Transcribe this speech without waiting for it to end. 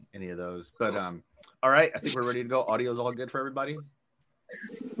any of those. But all right, I think we're ready to go. Audio's all good for everybody.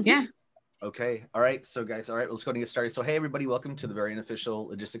 Yeah. Okay. All right. So guys, all right, let's go and get started. So hey everybody, welcome to the very unofficial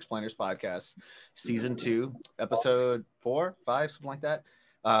Logistics Planners Podcast, season 2, episode 4, 5, something like that.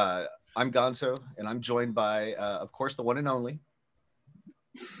 I'm Gonzo, and I'm joined by of course the one and only.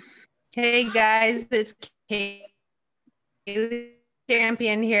 Hey guys, it's Kaylee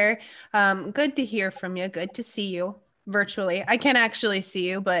Champion here. Good to hear from you. Good to see you virtually. I can't actually see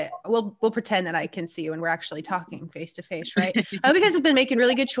you, but we'll pretend that I can see you and we're actually talking face to face, right? I hope you guys have been making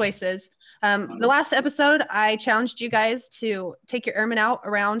really good choices. The last episode, I challenged you guys to take your airmen out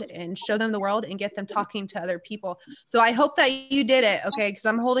around and show them the world and get them talking to other people. So I hope that you did it, okay? Because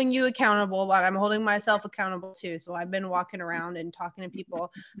I'm holding you accountable, but I'm holding myself accountable too. So I've been walking around and talking to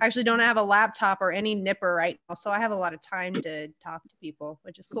people. I actually don't have a laptop or any nipper right now, so I have a lot of time to talk to people,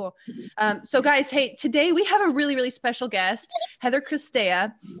 which is cool. So guys, hey, today we have a really, really special guest, Heather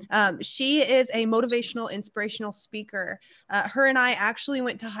Cristea. She is a motivational, inspirational speaker. Her and I actually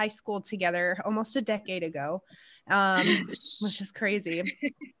went to high school together almost a decade ago, which is crazy.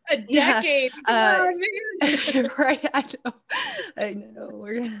 A decade. Yeah. Right. I know.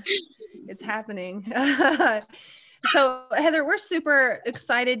 It's happening. So Heather, we're super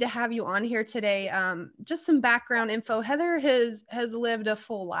excited to have you on here today. Just some background info. Heather has lived a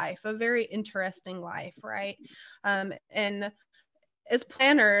full life, a very interesting life, right? And as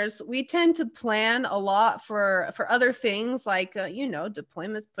planners, we tend to plan a lot for other things like,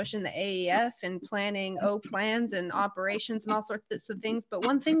 deployments, pushing the AEF and planning plans and operations and all sorts of things. But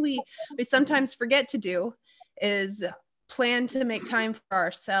one thing we sometimes forget to do is plan to make time for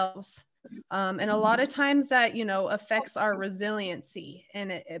ourselves. And a lot of times that, affects our resiliency,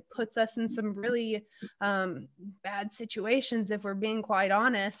 and it puts us in some really bad situations if we're being quite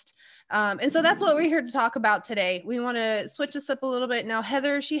honest. And so that's what we're here to talk about today. We want to switch this up a little bit. Now,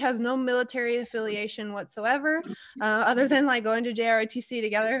 Heather, she has no military affiliation whatsoever, other than like going to JROTC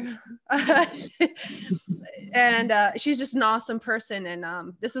together. And she's just an awesome person.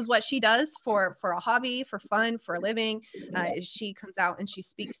 And this is what she does for a hobby, for fun, for a living. She comes out and she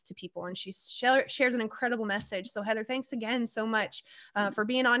speaks to people and she shares an incredible message. So Heather, thanks again so much for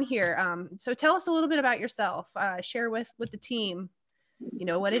being on here. So tell us a little bit about yourself. Share with the team,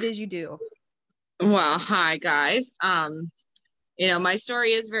 what it is you do. Well, hi guys. My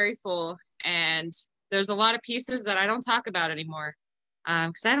story is very full, and there's a lot of pieces that I don't talk about anymore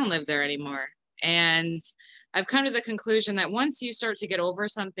because I don't live there anymore. And I've come to the conclusion that once you start to get over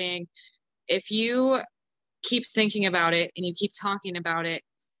something, if you keep thinking about it and you keep talking about it,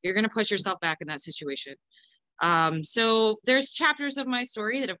 you're going to push yourself back in that situation. So there's chapters of my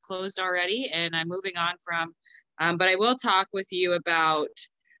story that have closed already and I'm moving on from, but I will talk with you about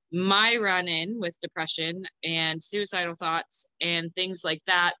my run-in with depression and suicidal thoughts and things like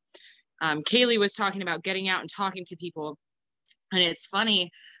that. Kaylee was talking about getting out and talking to people. And it's funny,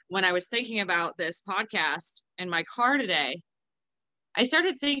 when I was thinking about this podcast in my car today, I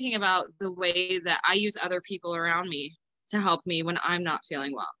started thinking about the way that I use other people around me to help me when I'm not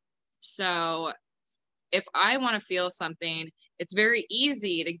feeling well. So if I want to feel something, it's very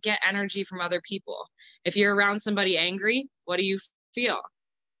easy to get energy from other people. If you're around somebody angry, what do you feel?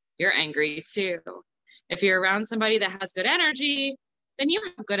 You're angry too. If you're around somebody that has good energy, then you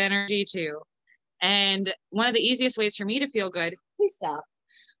have good energy too. And one of the easiest ways for me to feel good, please stop.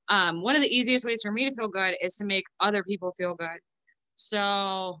 One of the easiest ways for me to feel good is to make other people feel good.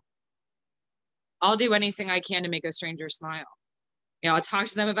 So I'll do anything I can to make a stranger smile. I'll talk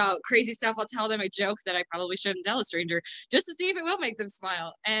to them about crazy stuff. I'll tell them a joke that I probably shouldn't tell a stranger just to see if it will make them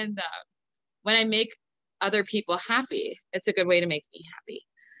smile. And when I make other people happy, it's a good way to make me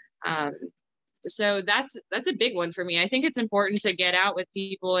happy. So that's a big one for me. I think it's important to get out with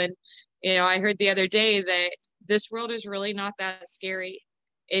people. And, I heard the other day that this world is really not that scary.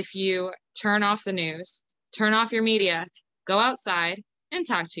 If you turn off the news, turn off your media, go outside and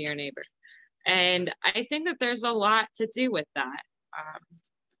talk to your neighbor. And I think that there's a lot to do with that.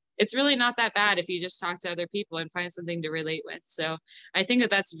 It's really not that bad if you just talk to other people and find something to relate with. So I think that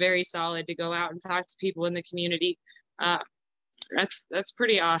that's very solid to go out and talk to people in the community. That's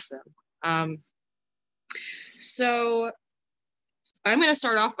pretty awesome. So I'm going to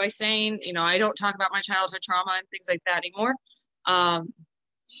start off by saying, I don't talk about my childhood trauma and things like that anymore.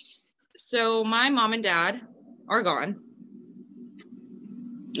 So my mom and dad are gone.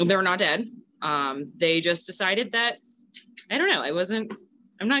 They're not dead. They just decided that, I don't know,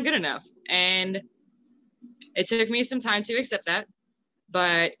 I'm not good enough. And it took me some time to accept that,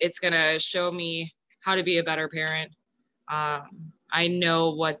 but it's going to show me how to be a better parent. I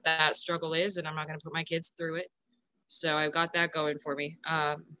know what that struggle is, and I'm not going to put my kids through it. So I've got that going for me.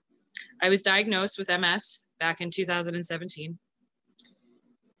 I was diagnosed with MS back in 2017.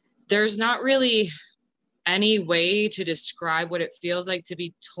 There's not really any way to describe what it feels like to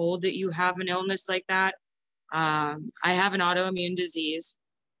be told that you have an illness like that. I have an autoimmune disease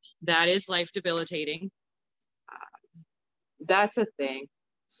that is life debilitating. That's a thing.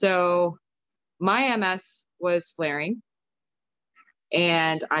 So my MS was flaring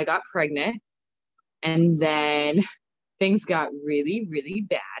and I got pregnant, and then things got really, really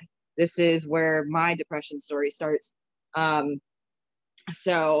bad. This is where my depression story starts.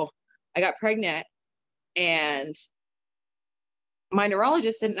 So I got pregnant and my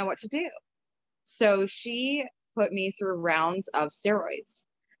neurologist didn't know what to do. So she put me through rounds of steroids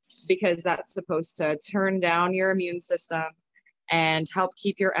because that's supposed to turn down your immune system and help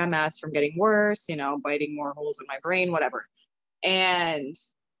keep your MS from getting worse, you know, biting more holes in my brain, whatever. And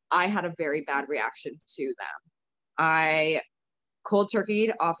I had a very bad reaction to them. I cold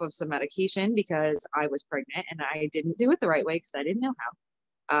turkeyed off of some medication because I was pregnant and I didn't do it the right way because I didn't know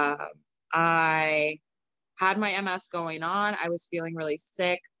how. I had my MS going on. I was feeling really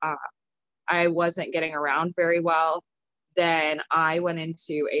sick. I wasn't getting around very well. Then I went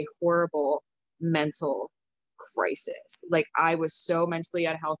into a horrible mental crisis. Like, I was so mentally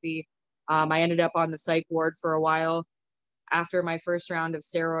unhealthy. I ended up on the psych ward for a while after my first round of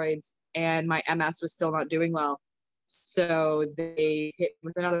steroids, and my MS was still not doing well. So they hit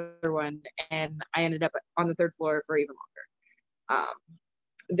with another one, and I ended up on the third floor for even longer.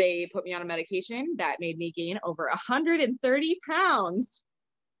 They put me on a medication that made me gain over 130 pounds.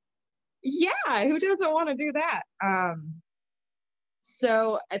 Yeah, who doesn't want to do that?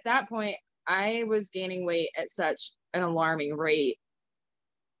 So at that point, I was gaining weight at such an alarming rate.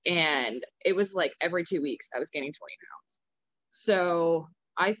 And it was like every 2 weeks, I was gaining 20 pounds. So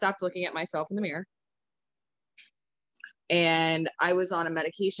I stopped looking at myself in the mirror. And I was on a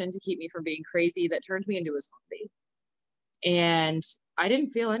medication to keep me from being crazy that turned me into a zombie. And I didn't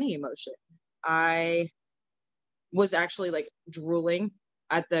feel any emotion. I was actually like drooling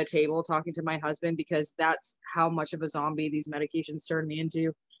at the table talking to my husband because that's how much of a zombie these medications turned me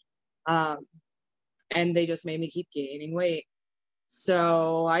into. And they just made me keep gaining weight.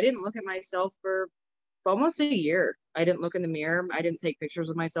 So I didn't look at myself for almost a year. I didn't look in the mirror. I didn't take pictures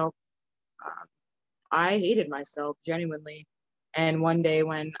of myself. I hated myself genuinely. And one day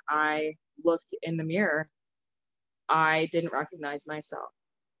when I looked in the mirror, I didn't recognize myself.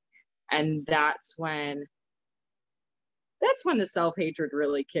 And that's when the self-hatred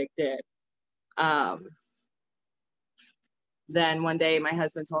really kicked in. Then one day my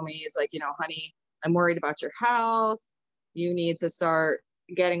husband told me, he's like, you know, honey, I'm worried about your health. You need to start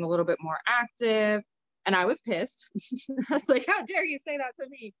getting a little bit more active. And I was pissed. I was like, how dare you say that to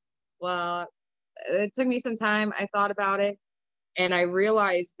me? Well, it took me some time. I thought about it. And I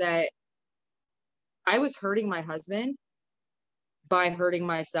realized that I was hurting my husband by hurting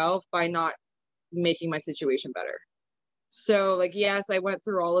myself, by not making my situation better. So, like, yes, I went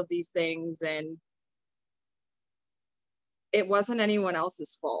through all of these things and it wasn't anyone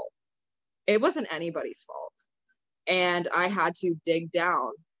else's fault. It wasn't anybody's fault. And I had to dig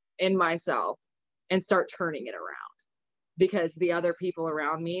down in myself and start turning it around because the other people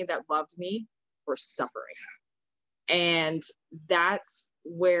around me that loved me were suffering. And that's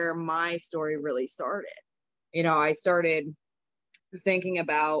where my story really started. You know, I started thinking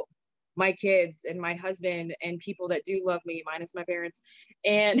about my kids and my husband and people that do love me, minus my parents.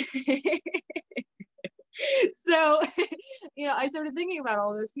 And so, you know, I started thinking about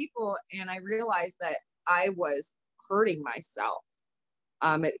all those people and I realized that I was hurting myself.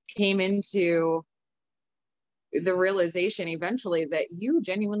 It came into the realization eventually that you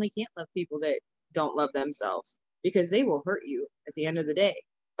genuinely can't love people that don't love themselves because they will hurt you at the end of the day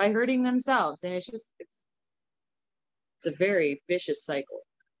by hurting themselves. And it's a very vicious cycle.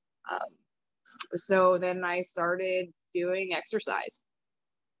 So then I started doing exercise,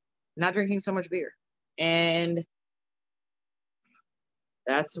 not drinking so much beer. And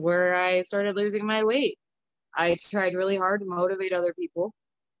that's where I started losing my weight. I tried really hard to motivate other people.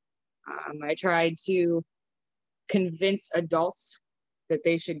 I tried to convince adults that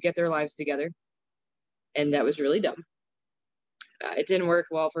they should get their lives together. And that was really dumb. It didn't work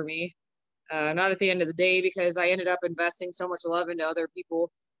well for me. Not at the end of the day, because I ended up investing so much love into other people,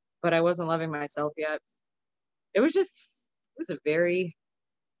 but I wasn't loving myself yet. It was a very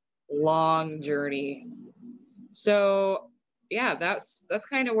long journey. So yeah, that's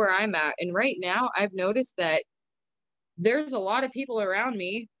kind of where I'm at. And right now I've noticed that there's a lot of people around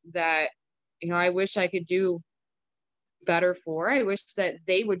me that, you know, I wish I could do better for. I wish that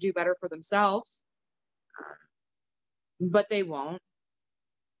they would do better for themselves, but they won't.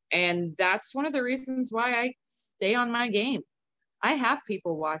 And that's one of the reasons why I stay on my game. I have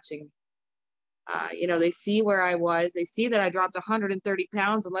people watching. You know, they see where I was. They see that I dropped 130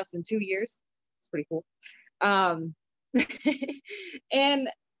 pounds in less than 2 years. It's pretty cool. And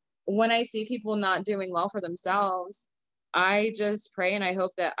when I see people not doing well for themselves, I just pray and I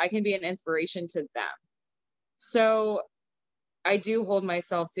hope that I can be an inspiration to them. So I do hold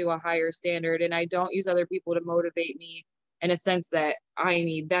myself to a higher standard, and I don't use other people to motivate me in a sense that I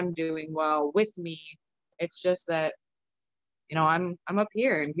need them doing well with me. It's just that, you know, I'm up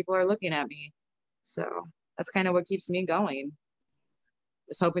here and people are looking at me. So that's kind of what keeps me going.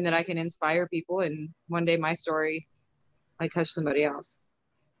 Just hoping that I can inspire people, and one day my story might touch somebody else.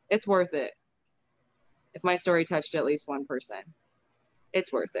 It's worth it. If my story touched at least one person,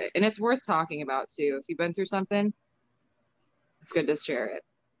 it's worth it. And it's worth talking about too. If you've been through something, it's good to share it.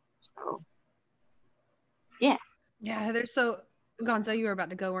 So, yeah. Yeah, Heather. So, Gonzo, you were about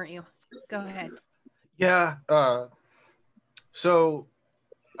to go, weren't you? Go ahead. Yeah.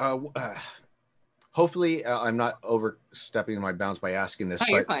 Hopefully I'm not overstepping my bounds by asking this,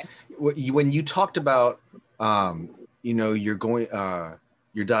 You're but fine. when you talked about, you know, you're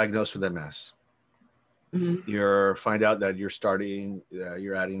diagnosed with MS. Mm-hmm. You find out that you're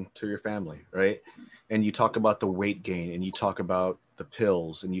adding to your family, right? And you talk about the weight gain, and you talk about the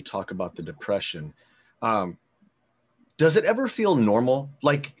pills, and you talk about the depression. Does it ever feel normal?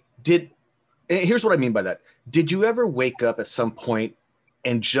 Like, here's what I mean by that. Did you ever wake up at some point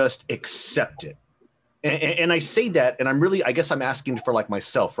and just accept it? And I say that, and I guess I'm asking for like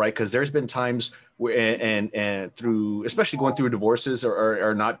myself, right? Because there's been times where, and through, especially going through divorces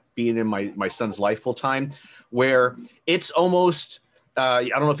or not being in my son's life full time, where it's almost, I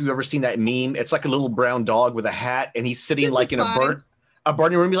don't know if you've ever seen that meme. It's like a little brown dog with a hat, and he's sitting like in a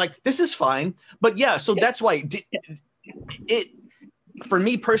burning room. He's like, this is fine. But yeah, so that's why it, for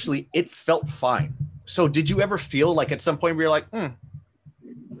me personally, it felt fine. So did you ever feel like at some point where you're like,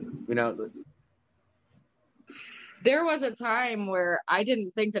 you know? There was a time where I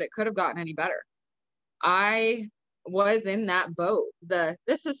didn't think that it could have gotten any better. I was in that boat.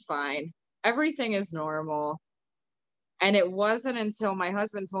 This is fine. Everything is normal. And it wasn't until my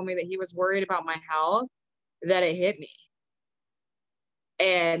husband told me that he was worried about my health that it hit me.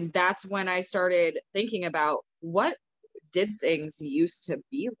 And that's when I started thinking about, what did things used to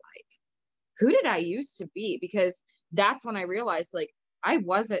be like? Who did I used to be? Because that's when I realized, like, I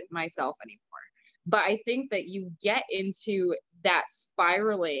wasn't myself anymore. But I think that you get into that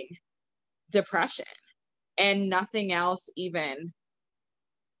spiraling depression and nothing else even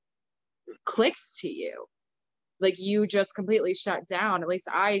clicks to you. Like, you just completely shut down. At least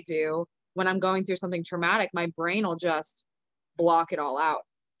I do. When I'm going through something traumatic, my brain will just block it all out.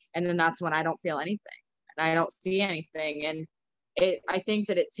 And then that's when I don't feel anything and I don't see anything. And I think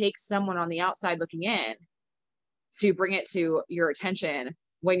that it takes someone on the outside looking in to bring it to your attention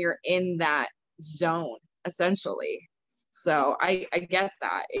when you're in that zone, essentially. So I get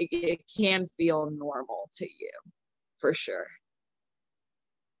that. It can feel normal to you, for sure.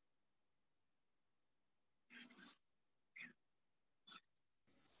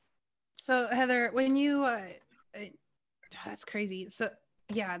 So Heather, when you, that's crazy. So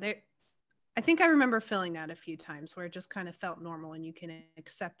yeah, I think I remember feeling that a few times where it just kind of felt normal and you can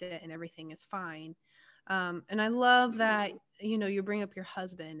accept it and everything is fine. And I love that, you know, you bring up your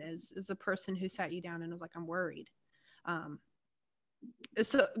husband as the person who sat you down and was like, I'm worried.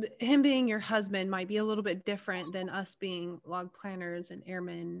 So him being your husband might be a little bit different than us being log planners and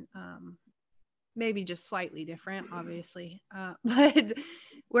airmen. Maybe just slightly different, obviously. But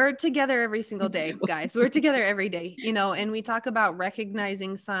we're together every single day, guys. We're together every day, you know, and we talk about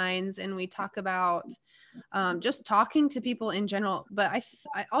recognizing signs, and we talk about just talking to people in general. But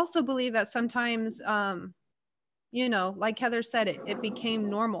I also believe that sometimes, you know, like Heather said, it became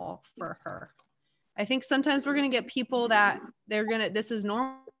normal for her. I think sometimes we're going to get people that this is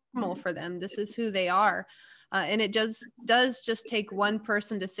normal for them. This is who they are. And it does just take one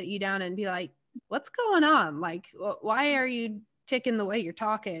person to sit you down and be like, what's going on? Like, why are you ticking the way you're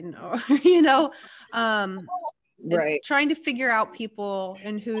talking? Or, you know, right. Trying to figure out people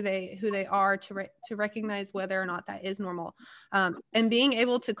and who they are to recognize whether or not that is normal. And being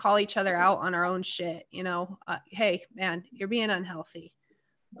able to call each other out on our own shit, you know, hey man, you're being unhealthy.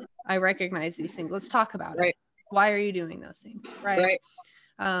 I recognize these things. Let's talk about it. Why are you doing those things? Right.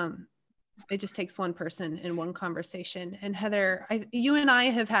 It just takes one person in one conversation. And Heather, you and I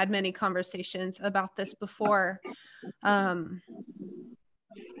have had many conversations about this before. And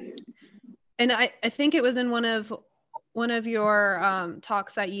I think it was in one of your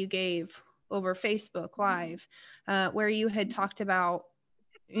talks that you gave over Facebook Live, where you had talked about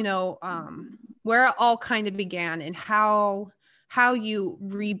where it all kind of began and how you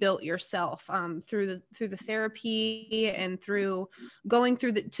rebuilt yourself through the therapy and through going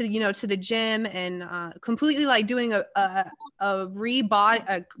through to the gym and completely like doing a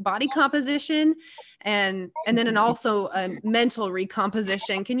body composition and then also a mental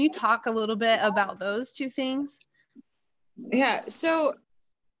recomposition. Can you talk a little bit about those two things? Yeah, so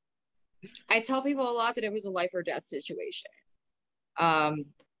I tell people a lot that it was a life or death situation.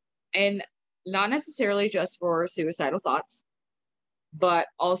 And not necessarily just for suicidal thoughts, but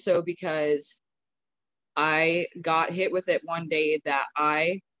also because I got hit with it one day that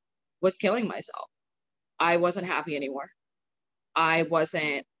I was killing myself. I wasn't happy anymore. I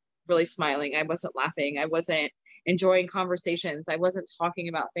wasn't really smiling. I wasn't laughing. I wasn't enjoying conversations. I wasn't talking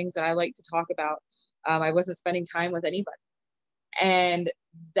about things that I like to talk about. I wasn't spending time with anybody. And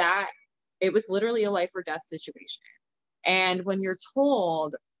that it was literally a life or death situation. And when you're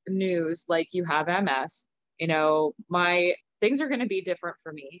told news like you have MS, my things are going to be different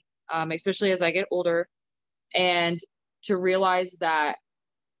for me, especially as I get older. And to realize that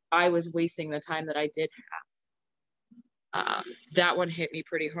I was wasting the time that I did have, that one hit me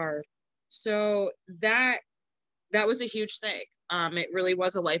pretty hard. So that was a huge thing. It really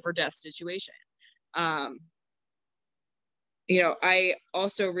was a life or death situation. I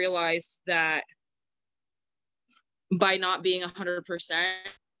also realized that by not being 100%,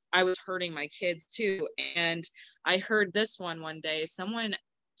 I was hurting my kids too. And I heard this one day, someone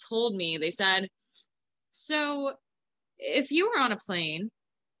told me, they said, so if you were on a plane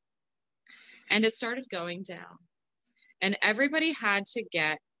and it started going down and everybody had to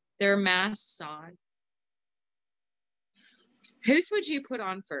get their masks on, whose would you put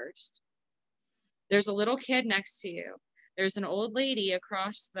on first? There's a little kid next to you. There's an old lady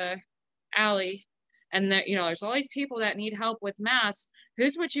across the alley. And that, there's all these people that need help with masks.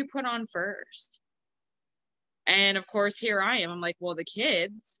 Whose would you put on first? And of course, here I am. I'm like, well, the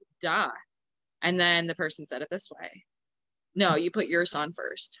kids, duh. And then the person said it this way. No, you put yours on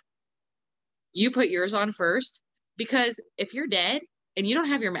first. You put yours on first because if you're dead and you don't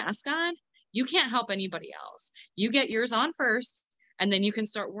have your mask on, you can't help anybody else. You get yours on first, and then you can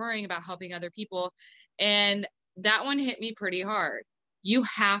start worrying about helping other people. And that one hit me pretty hard. You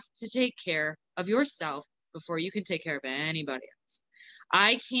have to take care of yourself before you can take care of anybody else.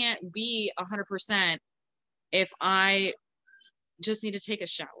 I can't be 100% if I just need to take a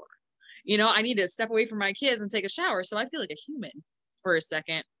shower. I need to step away from my kids and take a shower so I feel like a human for a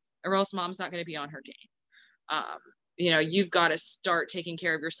second, or else mom's not going to be on her game. You've got to start taking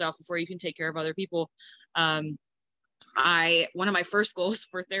care of yourself before you can take care of other people. One of my first goals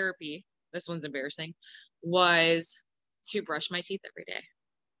for therapy, this one's embarrassing, was to brush my teeth every day.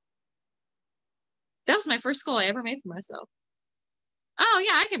 That was my first goal I ever made for myself. Oh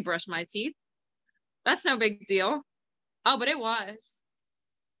yeah, I can brush my teeth. That's no big deal. Oh, but it was.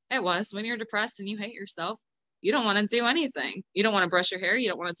 It was. When you're depressed and you hate yourself, you don't want to do anything. You don't want to brush your hair. You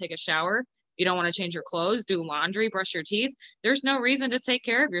don't want to take a shower. You don't want to change your clothes, do laundry, brush your teeth. There's no reason to take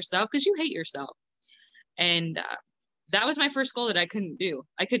care of yourself because you hate yourself. And that was my first goal that I couldn't do.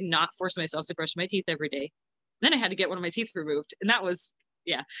 I could not force myself to brush my teeth every day. Then I had to get one of my teeth removed. And that was,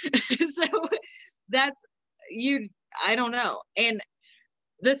 yeah. So that's, I don't know. And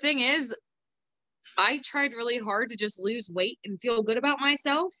the thing is, I tried really hard to just lose weight and feel good about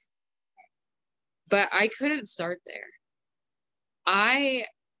myself, but I couldn't start there. I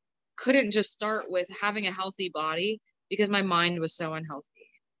couldn't just start with having a healthy body because my mind was so unhealthy.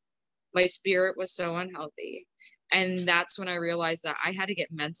 My spirit was so unhealthy. And that's when I realized that I had to get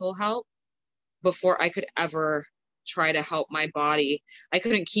mental help before I could ever try to help my body. I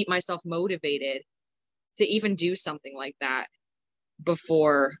couldn't keep myself motivated to even do something like that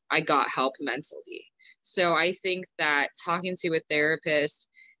before I got help mentally. So I think that talking to a therapist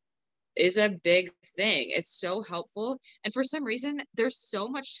is a big thing. It's so helpful. And for some reason, there's so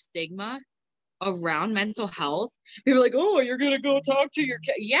much stigma around mental health. People are like, oh, you're going to go talk to your,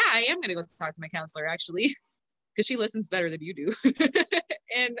 yeah, I am going to go talk to my counselor actually, because she listens better than you do.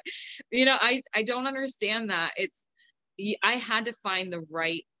 And, I don't understand that. I had to find the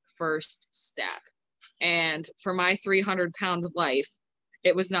right first step. And for my 300-pound life,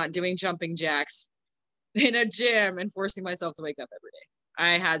 it was not doing jumping jacks in a gym and forcing myself to wake up every day.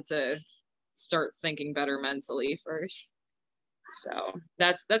 I had to start thinking better mentally first. So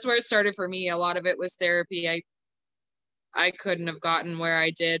that's where it started for me. A lot of it was therapy. I couldn't have gotten where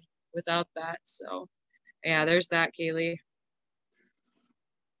I did without that. So yeah, there's that, Kaylee.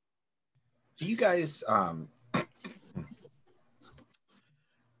 Do you guys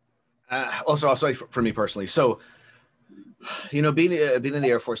also for me personally, so You know, being in the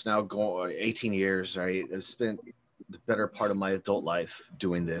Air Force now, going 18 years, right? I've spent the better part of my adult life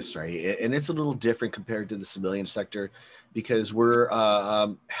doing this, right? And it's a little different compared to the civilian sector because we're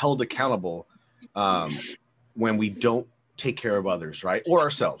held accountable when we don't take care of others, right? Or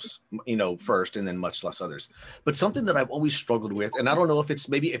ourselves, you know, first, and then much less others. But something that I've always struggled with, and I don't know if it's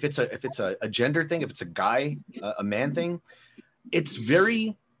a gender thing, if it's a guy, a man thing,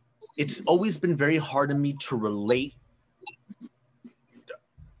 it's always been very hard to me to relate.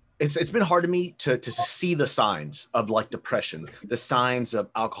 It's been hard to me to see the signs of like depression, the signs of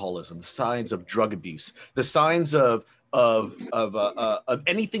alcoholism, the signs of drug abuse, the signs of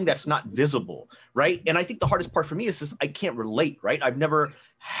anything that's not visible, right? And I think the hardest part for me is this: I can't relate, right? I've never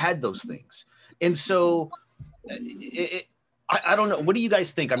had those things, and so I don't know. What do you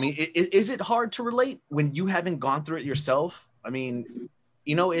guys think? I mean, is it hard to relate when you haven't gone through it yourself? I mean,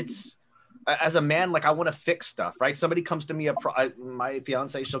 you know, it's. As a man, like I want to fix stuff, right? Somebody comes to me, my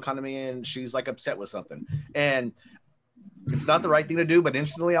fiance, she'll come to me and she's like upset with something, and it's not the right thing to do, but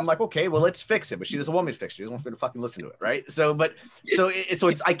instantly I'm like, okay, well, let's fix it. But she doesn't want me to fix it. She doesn't want me to fucking listen to it, right? So,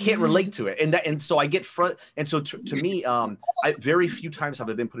 it's I can't relate to it, and so I get and so to me, I very few times have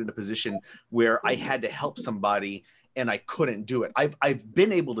I been put in a position where I had to help somebody and I couldn't do it. I've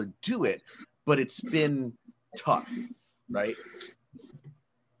been able to do it, but it's been tough, right?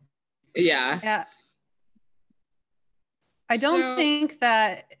 Yeah. I don't think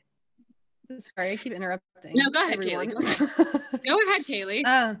that. Sorry, I keep interrupting. No, go ahead, everyone. Kaylee. Go ahead, Kaylee.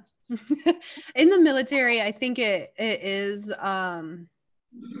 In the military, I think it is.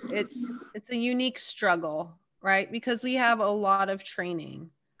 It's a unique struggle, right? Because we have a lot of training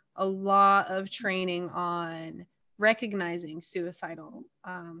on recognizing suicidal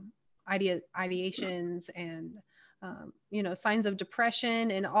ideations and you know, signs of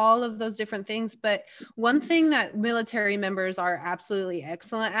depression and all of those different things. But one thing that military members are absolutely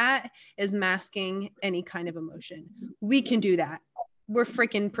excellent at is masking any kind of emotion. We can do that. We're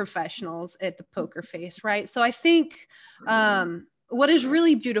freaking professionals at the poker face, right? So I think what is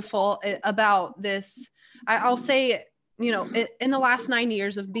really beautiful about this, I'll say, you know, in the last 9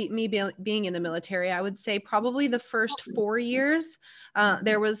 years of me being in the military, I would say probably the first 4 years,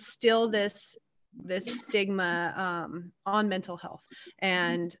 there was still this stigma on mental health,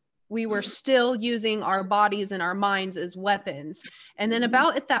 and we were still using our bodies and our minds as weapons. And then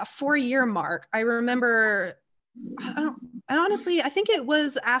about at that 4-year mark, I remember, and honestly, I think it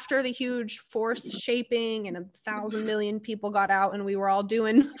was after the huge force shaping and 1,000 million people got out and we were all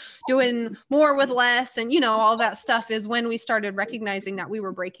doing more with less, and you know, all that stuff, is when we started recognizing that we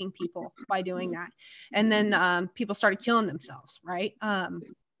were breaking people by doing that. And then people started killing themselves, right?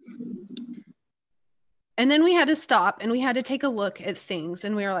 And then we had to stop and we had to take a look at things,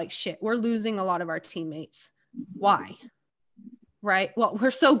 and we were like, shit, we're losing a lot of our teammates. Why? Right? Well,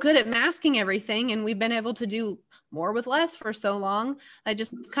 we're so good at masking everything, and we've been able to do more with less for so long. I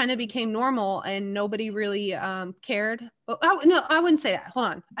just kind of became normal, and nobody really cared. Oh, no, I wouldn't say that. Hold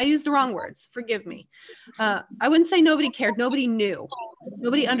on. I used the wrong words. Forgive me. I wouldn't say nobody cared. Nobody knew.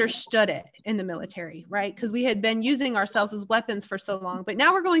 Nobody understood it in the military, right? Because we had been using ourselves as weapons for so long. But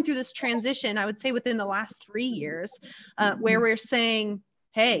now we're going through this transition, I would say within the last 3 years, where we're saying,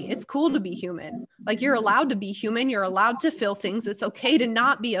 hey, it's cool to be human. Like, you're allowed to be human. You're allowed to feel things. It's okay to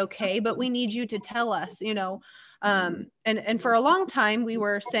not be okay, but we need you to tell us, you know. And for a long time, we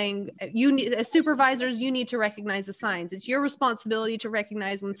were saying, you need, as supervisors, you need to recognize the signs. It's your responsibility to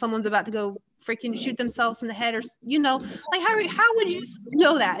recognize when someone's about to go freaking shoot themselves in the head, or, you know, like, how would you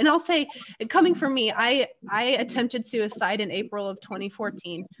know that? And I'll say, coming from me, I attempted suicide in April of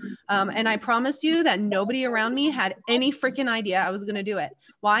 2014. And I promise you that nobody around me had any freaking idea I was going to do it.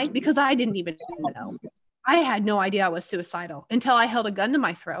 Why? Because I didn't even know. I had no idea I was suicidal until I held a gun to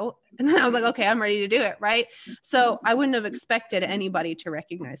my throat. And then I was like, okay, I'm ready to do it. Right. So I wouldn't have expected anybody to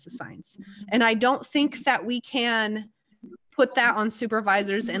recognize the signs. And I don't think that we can put that on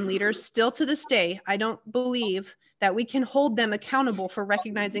supervisors and leaders still to this day. I don't believe that we can hold them accountable for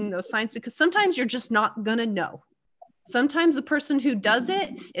recognizing those signs, because sometimes you're just not going to know. Sometimes the person who does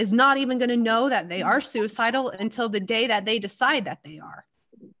it is not even going to know that they are suicidal until the day that they decide that they are.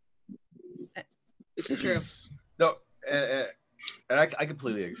 It's true. No, and I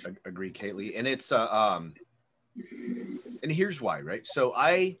completely agree, Kaylee. And it's and here's why, right? So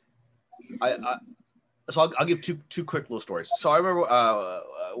I'll give two quick little stories. So I remember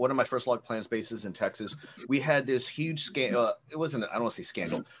one of my first log plans bases in Texas. We had this huge scandal. It wasn't, I don't want to say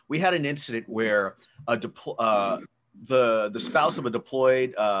scandal. We had an incident where the spouse of a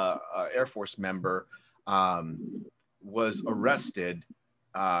deployed Air Force member was arrested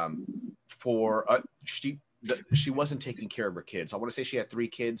for she she wasn't taking care of her kids. I want to say she had 3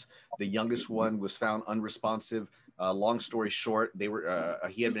 kids. The youngest one was found unresponsive. Long story short, they were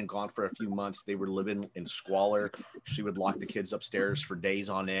he had been gone for a few months. They were living in squalor. She would lock the kids upstairs for days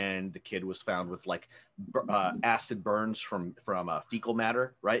on end. The kid was found with like acid burns from fecal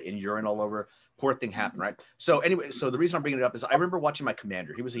matter, right, and urine all over. Poor thing happened, right? So anyway, so the reason I'm bringing it up is I remember watching my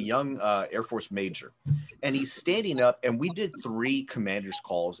commander. He was a young Air Force major, and he's standing up, and we did 3 commanders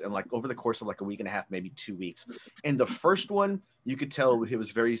calls, and like over the course of like a week and a half, maybe 2 weeks. And the first one, you could tell it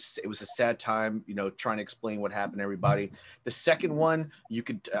was a sad time, you know, trying to explain what happened to everybody. The second one, you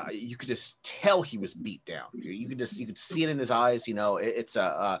could just tell he was beat down. You could see it in his eyes, you know.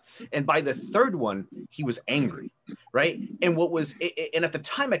 And by the third one, he was angry, right? And and at the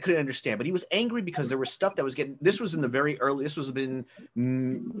time I couldn't understand, but he was angry because there was stuff that was getting. This was in the very early. This was in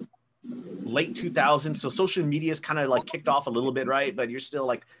late 2000s, so social media is kind of like kicked off a little bit, right? But you're still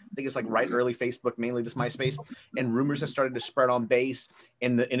like, I think it's like right early Facebook, mainly just MySpace, and rumors have started to spread on base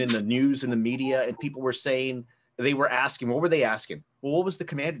and in the news and the media, and people were saying, they were asking, what were they asking? Well, what was the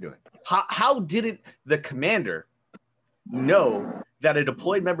commander doing? How did the commander know that a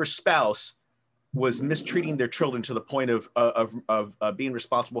deployed member's spouse was mistreating their children to the point of being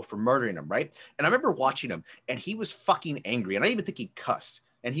responsible for murdering them, right? And I remember watching him, and he was fucking angry, and I even think he cussed.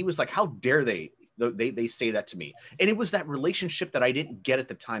 And he was like, how dare they say that to me? And it was that relationship that I didn't get at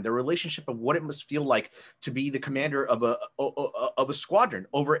the time, the relationship of what it must feel like to be the commander of a squadron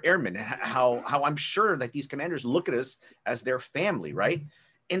over airmen, how I'm sure that these commanders look at us as their family, right?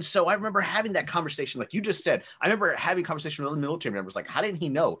 And so I remember having that conversation, like you just said. I remember having a conversation with other military members, like, how didn't he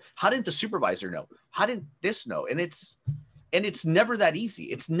know? How didn't the supervisor know? How didn't this know? And it's never that easy.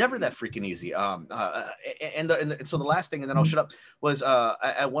 It's never that freaking easy. And so the last thing, and then I'll shut up, was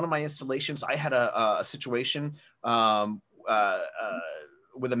at one of my installations, I had a situation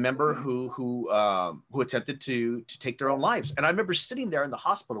with a member who attempted to take their own lives. And I remember sitting there in the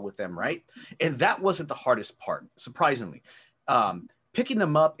hospital with them, right? And that wasn't the hardest part, surprisingly. Picking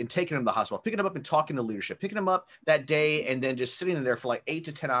them up and taking them to the hospital, picking them up and talking to leadership, picking them up that day, and then just sitting in there for like 8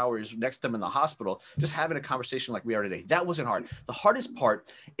 to 10 hours next to them in the hospital, just having a conversation like we are today. That wasn't hard. The hardest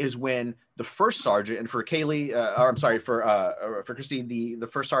part is when the first sergeant, and for Kaylee, or I'm sorry, for Christine, the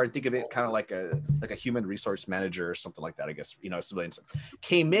first sergeant, think of it kind of like a human resource manager or something like that, I guess, you know, civilians,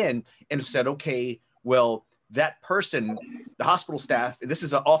 came in and said, okay, well, that person, the hospital staff, this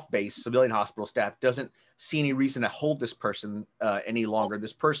is an off-base civilian hospital staff, doesn't see any reason to hold this person any longer.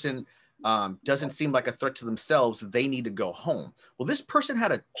 This person doesn't seem like a threat to themselves. They need to go home. Well, this person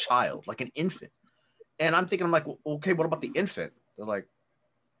had a child, like an infant. And I'm like, well, okay, what about the infant? They're like,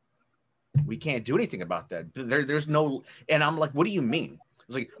 we can't do anything about that. There's no, and I'm like, what do you mean?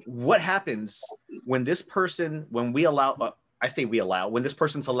 It's like, what happens when this person, when we allow, I say we allow, when this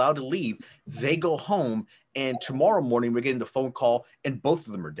person's allowed to leave, they go home, and tomorrow morning we're getting a phone call and both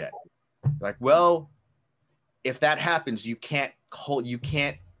of them are dead. Like, well, if that happens, you can't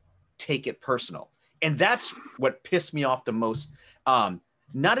take it personal. And that's what pissed me off the most. That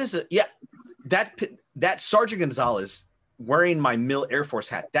Sergeant Gonzalez wearing my Air Force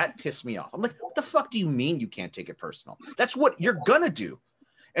hat, that pissed me off. I'm like, what the fuck do you mean you can't take it personal? That's what you're gonna do.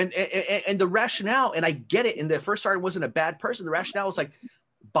 And the rationale, and I get it, and the first sergeant wasn't a bad person. The rationale was like,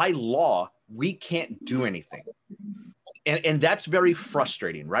 by law, we can't do anything. And that's very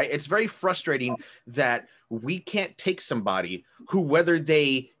frustrating, right? It's very frustrating that we can't take somebody who, whether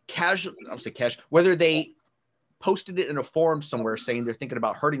they whether they posted it in a forum somewhere saying they're thinking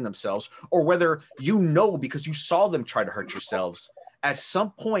about hurting themselves, or whether because you saw them try to hurt yourselves, at some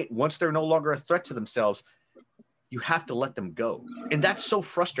point, once they're no longer a threat to themselves, you have to let them go. And that's so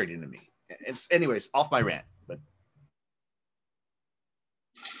frustrating to me. Anyways, off my rant. But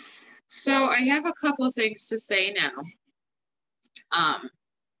So I have a couple of things to say now.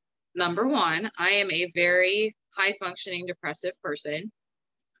 Number one, I am a very high functioning depressive person.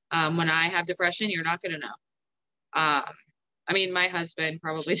 When I have depression, you're not going to know. I mean, my husband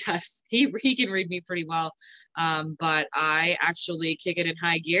probably does. He can read me pretty well. But I actually kick it in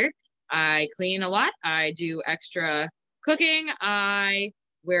high gear. I clean a lot. I do extra cooking. I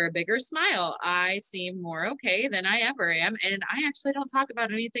wear a bigger smile. I seem more okay than I ever am. And I actually don't talk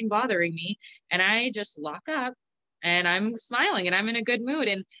about anything bothering me. And I just lock up and I'm smiling and I'm in a good mood.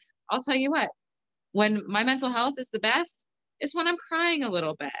 And I'll tell you what, when my mental health is the best is when I'm crying a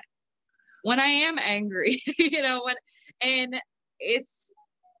little bit, when I am angry,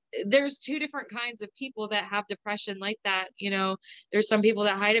 there's two different kinds of people that have depression like that. There's some people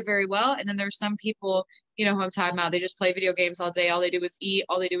that hide it very well. And then there's some people, who I'm talking about, they just play video games all day. All they do is eat.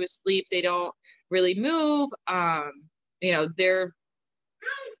 All they do is sleep. They don't really move. They're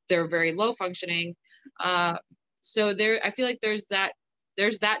very low functioning. So I feel like there's that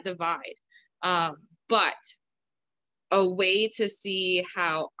divide. But a way to see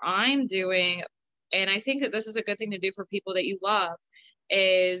how I'm doing, and I think that this is a good thing to do for people that you love,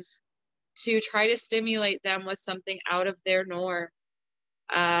 is to try to stimulate them with something out of their norm.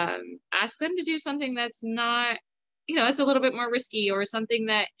 Ask them to do something that's not, it's a little bit more risky, or something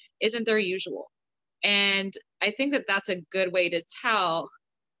that isn't their usual. And I think that that's a good way to tell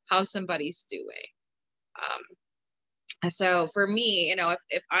how somebody's doing. So for me,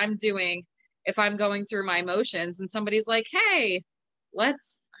 if I'm going through my emotions and somebody's like, hey,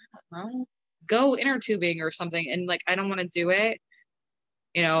 let's, I don't know, go inner tubing or something, and like, I don't want to do it,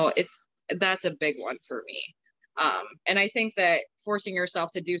 that's a big one for me. And I think that forcing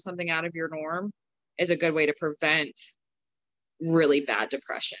yourself to do something out of your norm is a good way to prevent really bad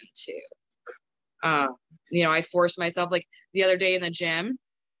depression too. I forced myself, like the other day in the gym,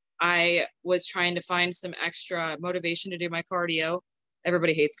 I was trying to find some extra motivation to do my cardio.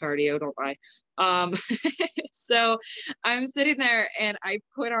 Everybody hates cardio, don't lie. So I'm sitting there and I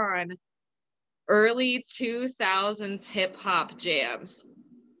put on early 2000s hip hop jams,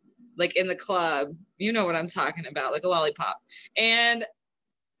 like in the club. You know what I'm talking about, like a lollipop. And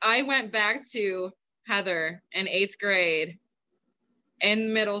I went back to Heather in 8th grade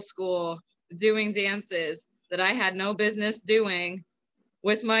in middle school, doing dances that I had no business doing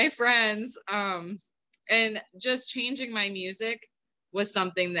with my friends. And just changing my music was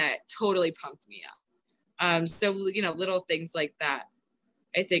something that totally pumped me up. So, little things like that,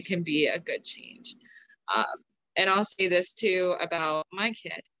 I think, can be a good change. And I'll say this too about my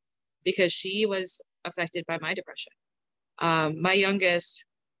kid, because she was affected by my depression. My youngest,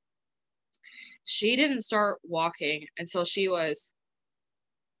 she didn't start walking until she was,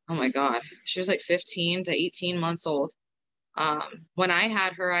 oh my God, she was like 15 to 18 months old. When I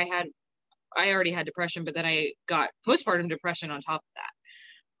had her, I already had depression, but then I got postpartum depression on top of that.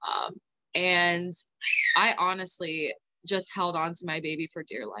 And I honestly just held on to my baby for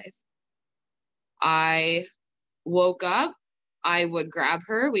dear life. I woke up, I would grab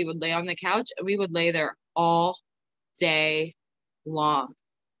her, we would lay on the couch, and we would lay there all day long,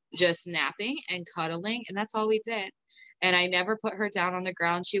 just napping and cuddling. And that's all we did. And I never put her down on the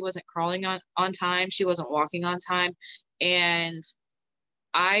ground. She wasn't crawling on time. She wasn't walking on time. And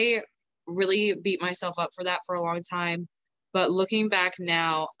I really beat myself up for that for a long time. But looking back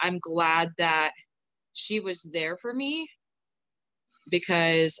now, I'm glad that she was there for me,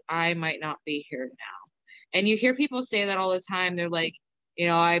 because I might not be here now. And you hear people say that all the time. They're like,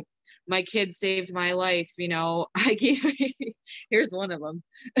 my kid saved my life. I gave, here's one of them.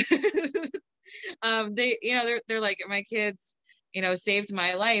 They're like, my kids, saved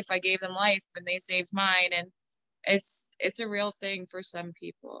my life. I gave them life and they saved mine. And it's a real thing for some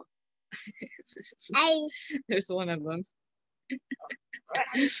people. There's one of them.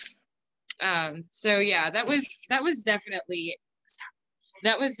 So yeah, that was definitely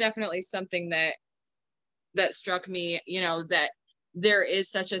something that struck me, that there is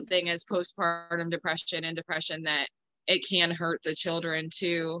such a thing as postpartum depression, and depression, that it can hurt the children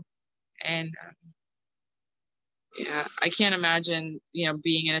too. And yeah, I can't imagine,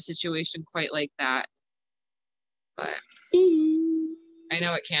 being in a situation quite like that, but I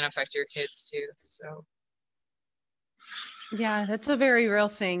know it can affect your kids too. So yeah, that's a very real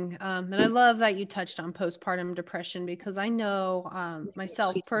thing. And I love that you touched on postpartum depression, because I know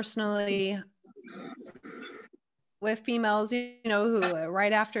myself personally, with females, who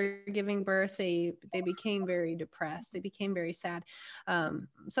right after giving birth, they became very depressed. They became very sad.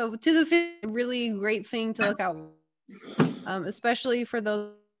 So to the really great thing to look out, especially for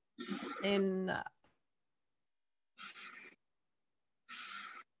those in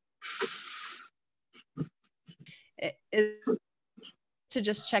is to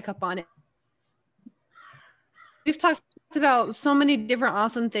just check up on it. We've talked about so many different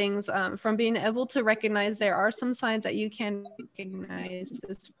awesome things, from being able to recognize there are some signs that you can recognize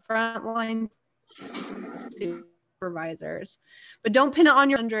as frontline supervisors, but don't pin it on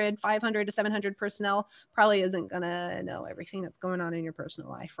your 100, 500 to 700 personnel. Probably isn't gonna know everything that's going on in your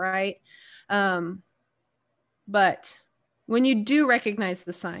personal life, right? But when you do recognize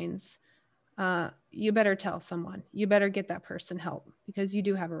the signs, you better tell someone. You better get that person help, because you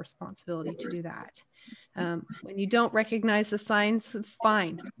do have a responsibility to do that. When you don't recognize the signs,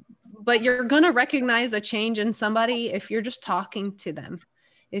 fine. But you're going to recognize a change in somebody if you're just talking to them,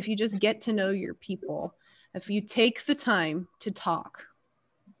 if you just get to know your people, if you take the time to talk,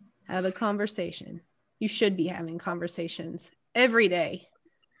 have a conversation. You should be having conversations every day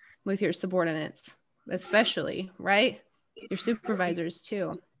with your subordinates, especially, right? Your supervisors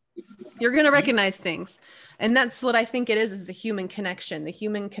too. You're going to recognize things. And that's what I think it is the human connection. The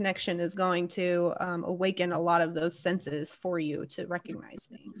human connection is going to awaken a lot of those senses for you to recognize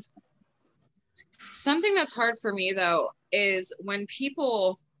things. Something that's hard for me, though, is when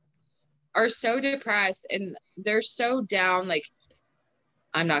people are so depressed and they're so down, like,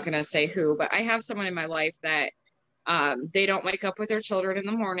 I'm not going to say who, but I have someone in my life that they don't wake up with their children in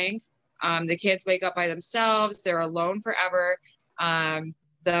the morning. The kids wake up by themselves. They're alone forever.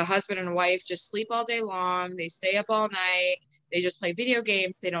 The husband and wife just sleep all day long. They stay up all night. They just play video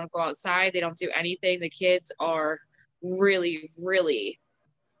games. They don't go outside. They don't do anything. The kids are really, really,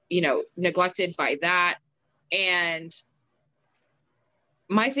 neglected by that. And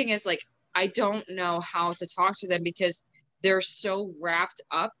my thing is, like, I don't know how to talk to them because they're so wrapped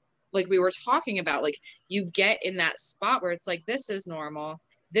up. Like we were talking about, like, you get in that spot where it's like, this is normal.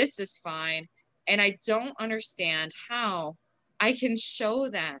 This is fine. And I don't understand how I can show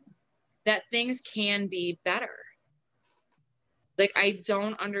them that things can be better. Like, I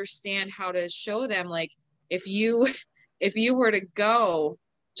don't understand how to show them, like, if you were to go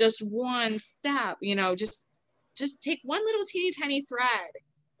just one step, just take one little teeny tiny thread,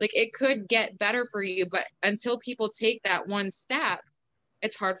 like, it could get better for you. But until people take that one step,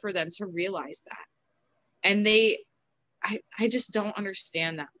 it's hard for them to realize that. And I just don't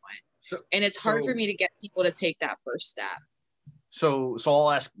understand that one. And it's hard for me to get people to take that first step. So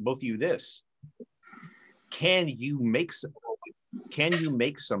I'll ask both of you this. Can you make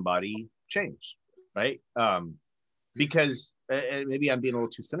somebody change? Right? Because maybe I'm being a little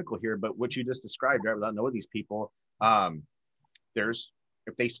too cynical here, but what you just described, right, without knowing these people,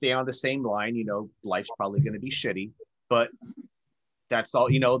 if they stay on the same line, life's probably going to be shitty, but that's all,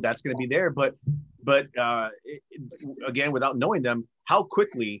 that's going to be there. But again, without knowing them, how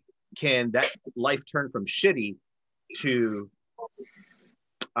quickly can that life turn from shitty to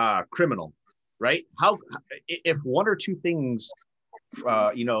criminal, right? How, if one or two things,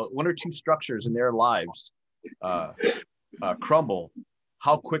 one or two structures in their lives crumble,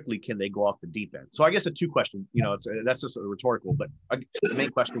 how quickly can they go off the deep end? So I guess the two questions, that's just a rhetorical, but the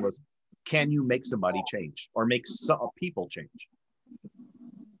main question was, can you make somebody change or make people change?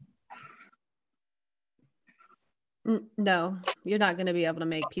 No, you're not going to be able to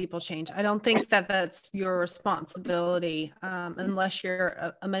make people change. I don't think that that's your responsibility unless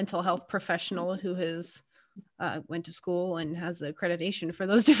you're a mental health professional who has went to school and has the accreditation for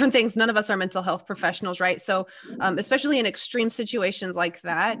those different things. None of us are mental health professionals, right? So especially in extreme situations like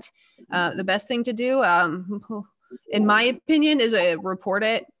that, the best thing to do, in my opinion, is report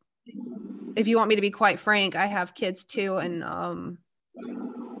it. If you want me to be quite frank, I have kids too, and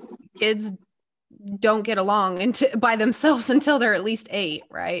kids don't get along by themselves until they're at least 8,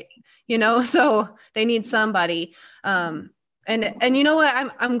 right? So they need somebody. And you know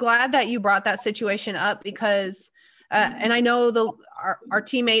what? I'm glad that you brought that situation up because, and I know our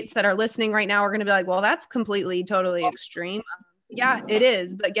teammates that are listening right now are going to be like, well, that's completely, totally extreme. Yeah, it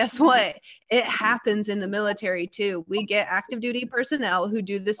is. But guess what? It happens in the military too. We get active duty personnel who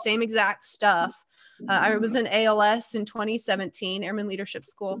do the same exact stuff. I was in ALS in 2017, Airman Leadership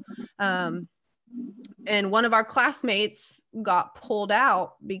School. And one of our classmates got pulled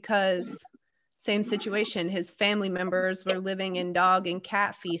out because same situation. His family members were living in dog and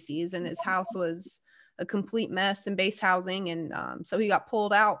cat feces, and his house was a complete mess in base housing. And so he got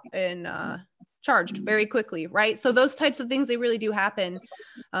pulled out and charged very quickly, right? So those types of things, they really do happen.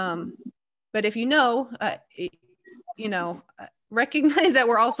 But if recognize that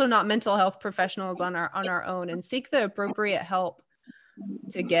we're also not mental health professionals on our own, and seek the appropriate help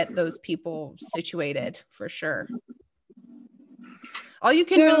to get those people situated for sure. All you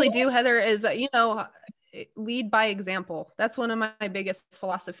can really do, Heather, is, lead by example. That's one of my biggest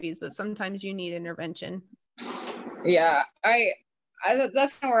philosophies, but sometimes you need intervention. Yeah, I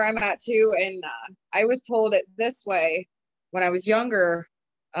that's kind of where I'm at too. And I was told it this way when I was younger.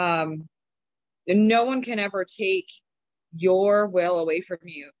 No one can ever take your will away from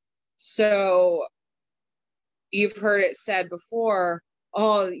you. So you've heard it said before,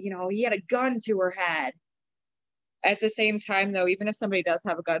 oh, he had a gun to her head. At the same time, though, even if somebody does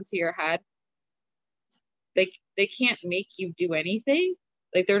have a gun to your head, they can't make you do anything.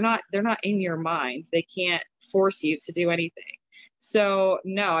 Like, they're not in your mind. They can't force you to do anything. So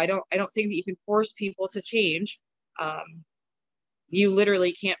no, I don't think that you can force people to change. You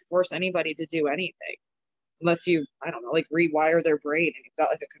literally can't force anybody to do anything unless you, I don't know, like rewire their brain and you've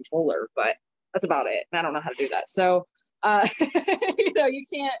got like a controller, but that's about it. And I don't know how to do that. So, you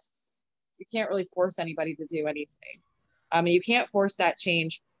can't really force anybody to do anything. You can't force that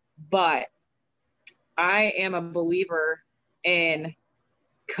change, but I am a believer in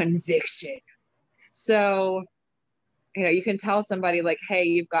conviction. So, you know, you can tell somebody like, hey,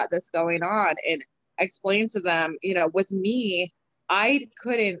 you've got this going on, and explain to them, you know, with me, I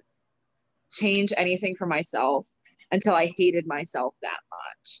couldn't change anything for myself until I hated myself that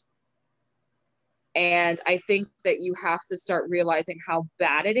much. And I think that you have to start realizing how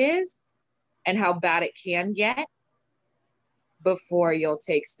bad it is and how bad it can get before you'll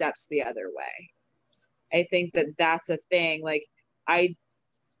take steps the other way. I think that that's a thing. Like, I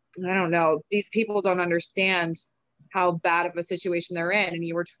don't know, these people don't understand how bad of a situation they're in. And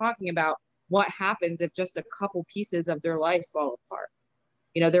you were talking about what happens if just a couple pieces of their life fall apart.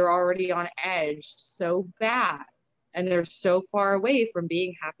 You know, they're already on edge so bad, and they're so far away from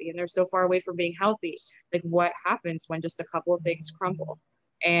being happy, and they're so far away from being healthy. Like, what happens when just a couple of things crumble?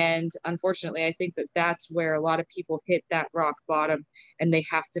 And unfortunately, I think that that's where a lot of people hit that rock bottom, and they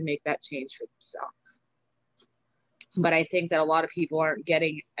have to make that change for themselves. But I think that a lot of people aren't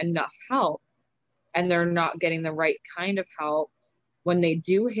getting enough help, and they're not getting the right kind of help when they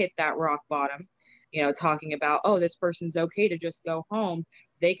do hit that rock bottom. You know, talking about, oh, this person's okay to just go home.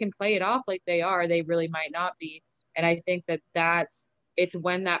 They can play it off like they are. They really might not be. And I think that it's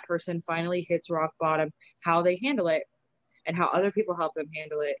when that person finally hits rock bottom, how they handle it and how other people help them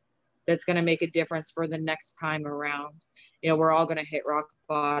handle it, that's going to make a difference for the next time around. You know, we're all going to hit rock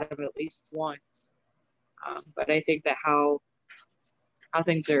bottom at least once. But I think that how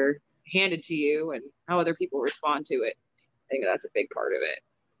things are handed to you and how other people respond to it, I think that's a big part of it.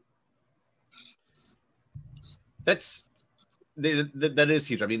 That is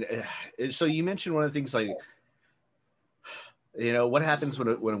huge. I mean, so you mentioned one of the things, like, you know, what happens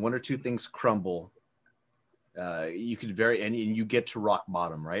when one or two things crumble? You could and you get to rock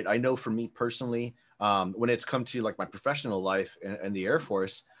bottom, right? I know for me personally, when it's come to like my professional life and the Air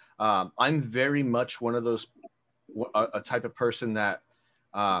Force, I'm very much one of those, a type of person that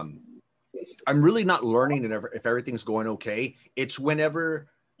I'm really not learning if everything's going okay. It's whenever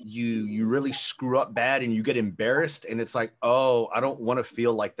you really screw up bad and you get embarrassed, and it's like, oh, I don't want to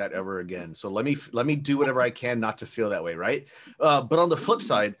feel like that ever again. So let me do whatever I can not to feel that way, right? But on the flip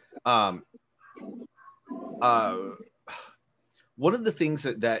side, one of the things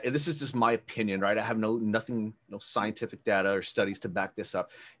that this is just my opinion, right? I have no scientific data or studies to back this up,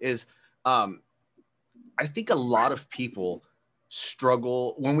 is I think a lot of people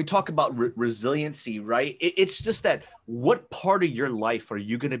struggle when we talk about resiliency, right? It's just that, what part of your life are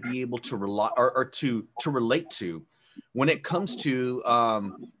you going to be able to rely or to relate to when it comes to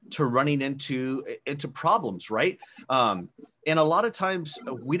running into problems, right? And a lot of times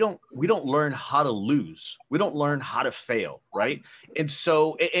we don't learn how to lose. We don't learn how to fail, right? And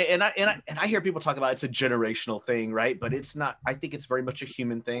so, and I hear people talk about it's a generational thing, right? But it's not. I think it's very much a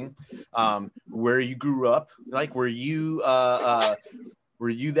human thing. Where you grew up, like, were you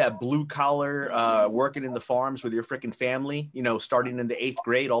that blue collar working in the farms with your freaking family, you know, starting in the 8th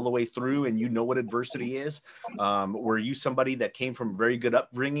grade all the way through, and you know what adversity is? Were you somebody that came from a very good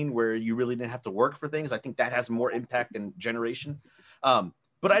upbringing where you really didn't have to work for things? I think that has more impact than generation.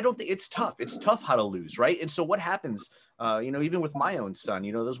 But I don't think it's tough. It's tough how to lose, right? And so what happens, you know, even with my own son,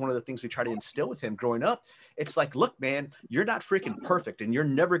 you know, that's one of the things we try to instill with him growing up. It's like, look, man, you're not freaking perfect, and you're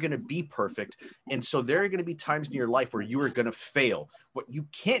never going to be perfect. And so there are going to be times in your life where you are going to fail. What you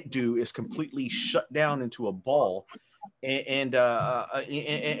can't do is completely shut down into a ball and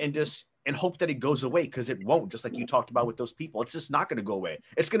just hope that it goes away, because it won't. Just like you talked about with those people, it's just not going to go away.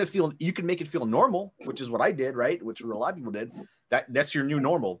 It's going to feel, you can make it feel normal, which is what I did, right? Which a lot of people did. That's your new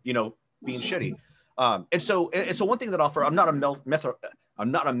normal, you know, being shitty. And so one thing that I'll offer, I'm not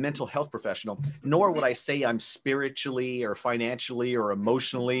a mental health professional, nor would I say I'm spiritually or financially or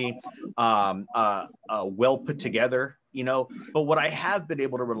emotionally well put together, you know. But what I have been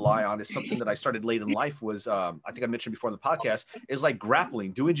able to rely on is something that I started late in life, was I think I mentioned before in the podcast, is like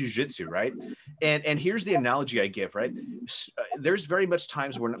grappling, doing jujitsu, right? And here's the analogy I give, right? There's very much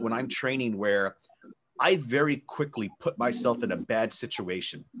times when I'm training where I very quickly put myself in a bad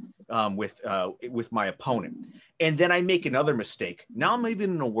situation with my opponent. And then I make another mistake. Now I'm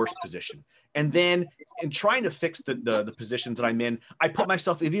even in a worse position. And then in trying to fix the positions that I'm in, I put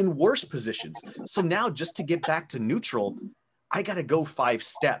myself in even worse positions. So now, just to get back to neutral, I got to go 5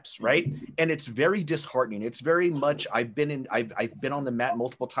 steps, right? And it's very disheartening. It's very much, I've been on the mat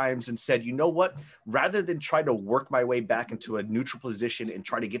multiple times and said, you know what, rather than try to work my way back into a neutral position and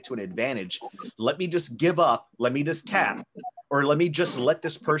try to get to an advantage, let me just give up. Let me just tap, or let me just let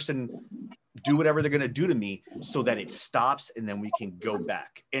this person do whatever they're going to do to me so that it stops, and then we can go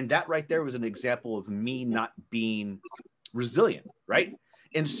back. And that right there was an example of me not being resilient, right?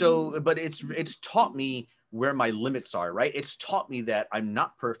 And so, but it's taught me where my limits are, right? It's taught me that I'm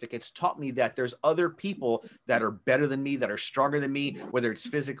not perfect. It's taught me that there's other people that are better than me, that are stronger than me, whether it's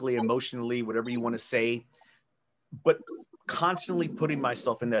physically, emotionally, whatever you want to say. But constantly putting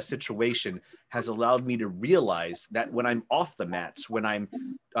myself in that situation has allowed me to realize that when I'm off the mats, when I'm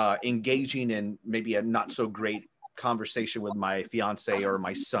engaging in maybe a not so great conversation with my fiance or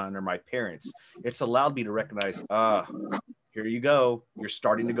my son or my parents, it's allowed me to recognize, here you go. You're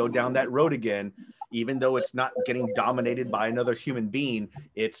starting to go down that road again. Even though it's not getting dominated by another human being,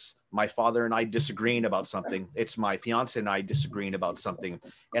 it's my father and I disagreeing about something. It's my fiance and I disagreeing about something.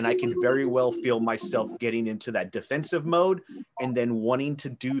 And I can very well feel myself getting into that defensive mode and then wanting to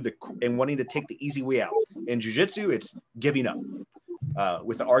take the easy way out. In jiu-jitsu, it's giving up.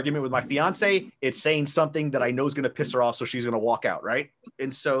 With the argument with my fiance, it's saying something that I know is going to piss her off, so she's going to walk out, right?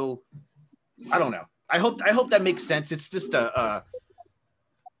 And so, I don't know. I hope that makes sense. It's just I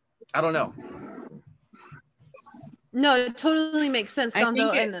don't know. No, it totally makes sense,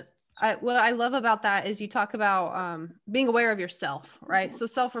 Gonzo. What I love about that is you talk about being aware of yourself, right? So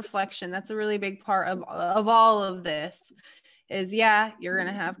self-reflection, that's a really big part of all of this is, yeah, you're going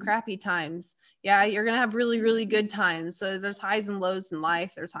to have crappy times. Yeah, you're going to have really, really good times. So there's highs and lows in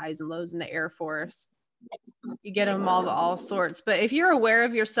life. There's highs and lows in the Air Force. You get them all sorts. But if you're aware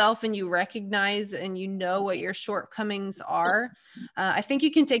of yourself and you recognize and you know what your shortcomings are, I think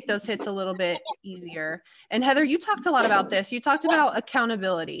you can take those hits a little bit easier. And Heather, you talked a lot about this. You talked about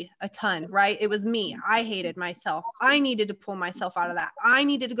accountability a ton, right? It was me. I hated myself. I needed to pull myself out of that. I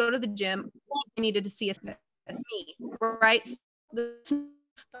needed to go to the gym. I needed to see if it's me, right?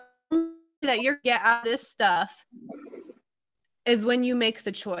 That you're get out of this stuff is when you make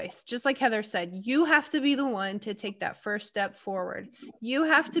the choice. Just like Heather said, you have to be the one to take that first step forward. You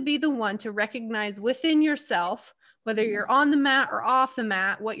have to be the one to recognize within yourself, whether you're on the mat or off the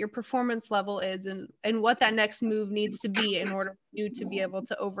mat, what your performance level is and what that next move needs to be in order for you to be able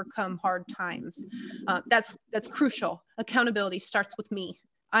to overcome hard times. That's crucial. Accountability starts with me.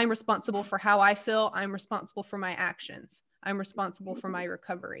 I'm responsible for how I feel. I'm responsible for my actions. I'm responsible for my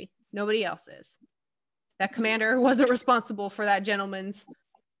recovery. Nobody else is. That commander wasn't responsible for that gentleman's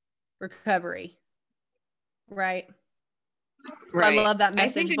recovery. Right. I love that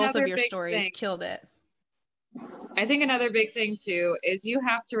message. Both of your stories killed it. I think another big thing too is you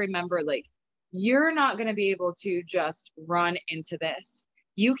have to remember, like, you're not going to be able to just run into this.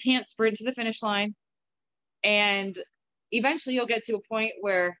 You can't sprint to the finish line. And eventually you'll get to a point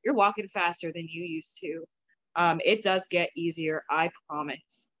where you're walking faster than you used to. It does get easier, I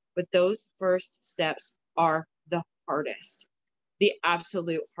promise. But those first steps are the hardest, the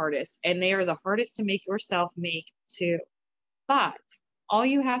absolute hardest. And they are the hardest to make yourself make too. But all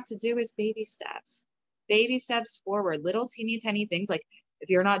you have to do is baby steps forward, little teeny tiny things. Like if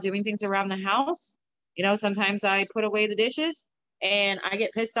you're not doing things around the house, you know, sometimes I put away the dishes and I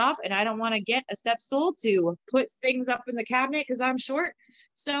get pissed off and I don't want to get a step stool to put things up in the cabinet because I'm short.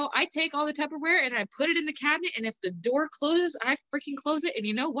 So I take all the Tupperware and I put it in the cabinet. And if the door closes, I freaking close it. And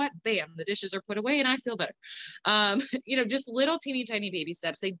you know what? Bam, the dishes are put away and I feel better. You know, just little teeny tiny baby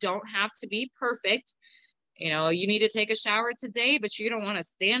steps. They don't have to be perfect. You know, you need to take a shower today, but you don't want to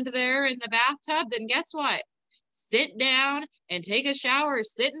stand there in the bathtub. Then guess what? Sit down and take a shower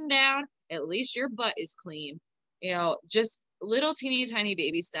sitting down. At least your butt is clean. You know, just little teeny tiny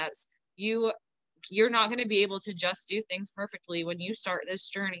baby steps. You're not going to be able to just do things perfectly when you start this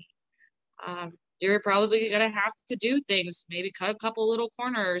journey. You're probably going to have to do things, maybe cut a couple little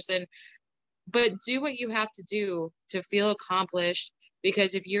corners, but do what you have to do to feel accomplished.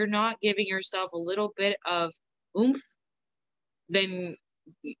 Because if you're not giving yourself a little bit of oomph, then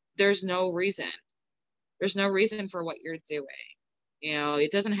there's no reason. There's no reason for what you're doing. You know,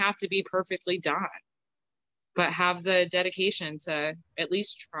 it doesn't have to be perfectly done, but have the dedication to at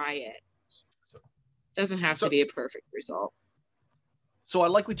least try it. Doesn't have to be a perfect result. So I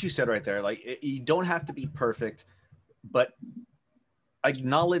like what you said right there. Like, you don't have to be perfect, but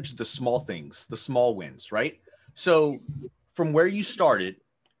acknowledge the small things, the small wins, right? So from where you started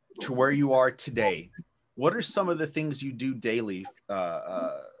to where you are today, what are some of the things you do daily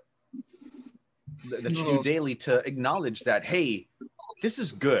that you do daily to acknowledge that, hey, this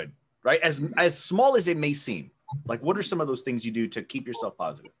is good, right? As small as it may seem. Like, what are some of those things you do to keep yourself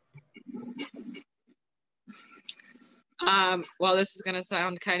positive? Well, this is going to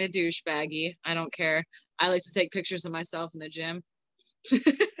sound kind of douchebaggy. I don't care. I like to take pictures of myself in the gym.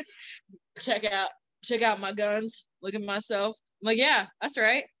 check out my guns. Look at myself. I'm like, yeah, that's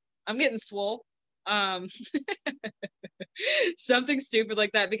right. I'm getting swole. Something stupid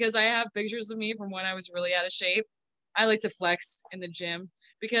like that, because I have pictures of me from when I was really out of shape. I like to flex in the gym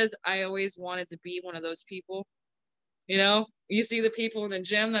because I always wanted to be one of those people. You know, you see the people in the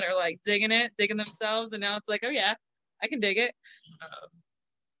gym that are like digging themselves, and now it's like, oh yeah, I can dig it.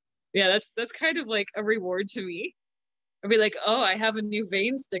 Yeah, that's kind of like a reward to me. I'd be like, oh, I have a new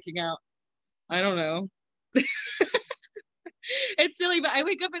vein sticking out. I don't know. It's silly, but I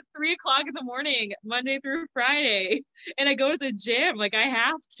wake up at 3 o'clock in the morning, Monday through Friday, and I go to the gym. Like I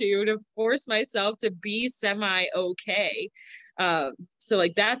have to force myself to be semi okay. So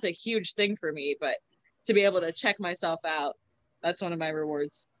like that's a huge thing for me, but to be able to check myself out, that's one of my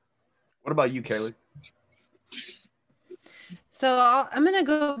rewards. What about you, Kaylee? So I'm going to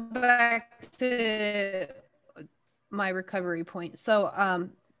go back to my recovery point. So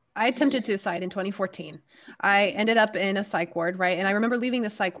I attempted suicide in 2014. I ended up in a psych ward, right? And I remember leaving the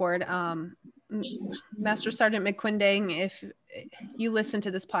psych ward. Master Sergeant McQuinding, if you listen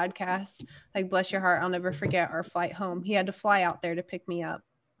to this podcast, like bless your heart, I'll never forget our flight home. He had to fly out there to pick me up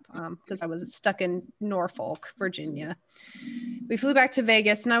because I was stuck in Norfolk, Virginia. We flew back to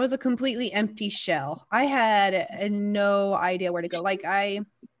Vegas and I was a completely empty shell. I had no idea where to go. Like I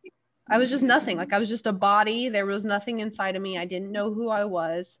was just nothing. Like I was just a body. There was nothing inside of me. I didn't know who I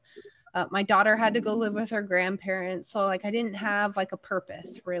was. My daughter had to go live with her grandparents. So like I didn't have like a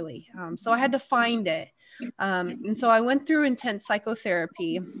purpose really. So I had to find it. And so I went through intense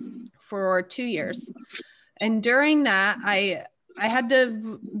psychotherapy for 2 years. And during that, I had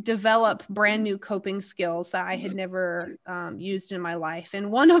to develop brand new coping skills that I had never used in my life. And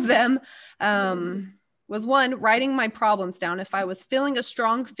one of them was writing my problems down. If I was feeling a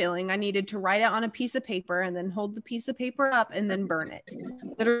strong feeling, I needed to write it on a piece of paper and then hold the piece of paper up and then burn it.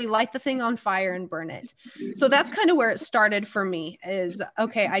 Literally light the thing on fire and burn it. So that's kind of where it started for me is,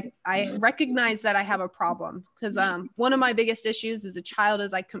 okay, I recognize that I have a problem because one of my biggest issues as a child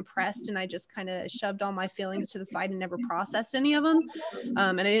is I compressed and I just kind of shoved all my feelings to the side and never processed any of them.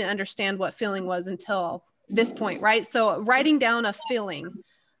 And I didn't understand what feeling was until this point, right? So writing down a feeling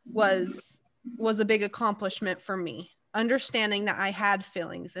was a big accomplishment for me, understanding that I had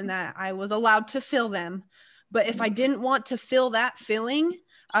feelings and that I was allowed to feel them. But if I didn't want to feel that feeling,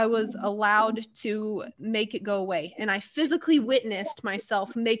 I was allowed to make it go away. And I physically witnessed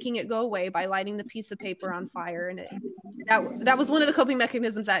myself making it go away by lighting the piece of paper on fire. And that was one of the coping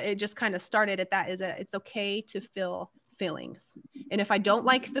mechanisms that it just kind of started at that, is that it's okay to feel feelings. And if I don't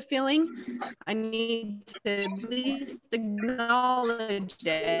like the feeling, I need to at least acknowledge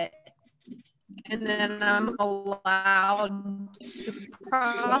it. And then I'm allowed to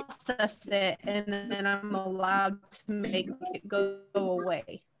process it, and then I'm allowed to make it go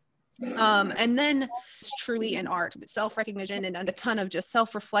away. And then it's truly an art, self-recognition and a ton of just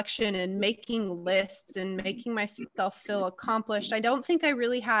self-reflection and making lists and making myself feel accomplished. I don't think I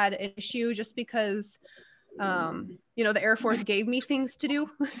really had an issue just because the Air Force gave me things to do.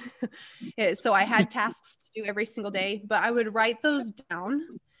 So I had tasks to do every single day, but I would write those down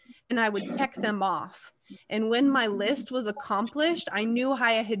and I would check them off. And when my list was accomplished, I knew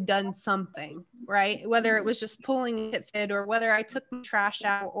I had done something, right? Whether it was just pulling it fit or whether I took my trash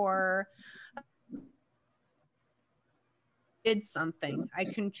out or did something. I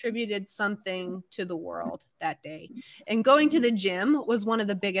contributed something to the world that day. And going to the gym was one of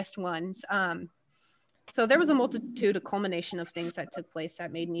the biggest ones. So there was a multitude, a culmination of things that took place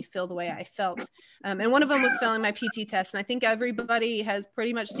that made me feel the way I felt. And one of them was failing my PT test. And I think everybody has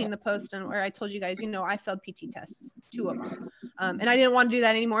pretty much seen the post and where I told you guys, I failed PT tests, 2 of them. And I didn't want to do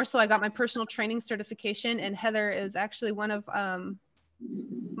that anymore. So I got my personal training certification. And Heather is actually one of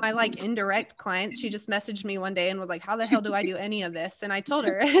my indirect clients. She just messaged me one day and was like, how the hell do I do any of this? And I told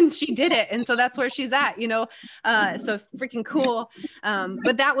her and she did it. And so that's where she's at, so freaking cool.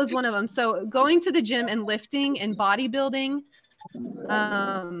 But that was one of them. So going to the gym and lifting and bodybuilding,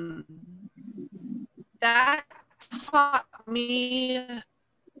 that taught me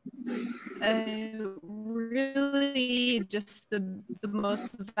really just the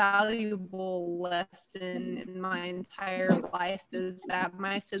most valuable lesson in my entire life is that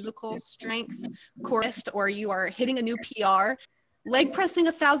my physical strength, core lift, or you are hitting a new PR, leg pressing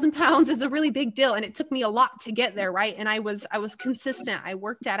 1,000 pounds is a really big deal. And it took me a lot to get there. Right. And I was consistent. I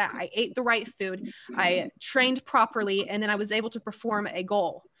worked at it. I ate the right food. I trained properly. And then I was able to perform a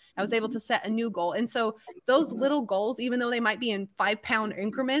goal. I was able to set a new goal. And so those little goals, even though they might be in 5-pound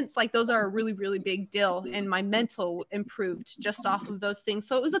increments, those are a really, really big deal. And my mental improved just off of those things.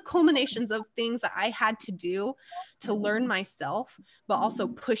 So it was a culmination of things that I had to do to learn myself, but also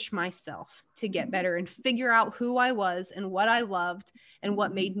push myself to get better and figure out who I was and what I loved and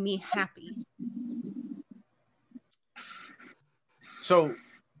what made me happy. So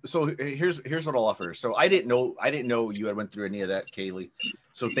here's what I'll offer. So I didn't know you had went through any of that, Kaylee.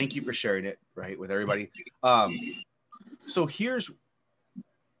 So thank you for sharing it, right, with everybody. So here's,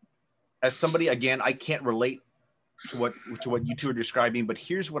 as somebody, again, I can't relate to what you two are describing, but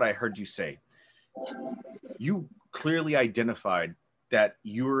here's what I heard you say. You clearly identified that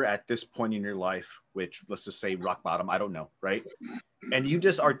you were at this point in your life, which, let's just say, rock bottom, I don't know, right? And you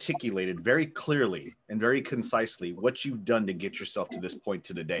just articulated very clearly and very concisely what you've done to get yourself to this point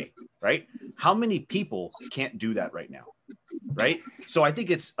to today, right? How many people can't do that right now, right? So I think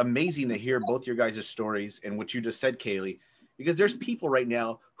it's amazing to hear both your guys' stories and what you just said, Kaylee, because there's people right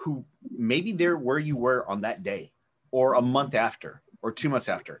now who maybe they're where you were on that day or a month after or 2 months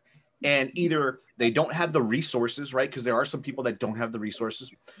after. And either they don't have the resources, right? Because there are some people that don't have the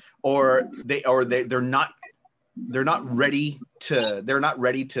resources, or they're not ready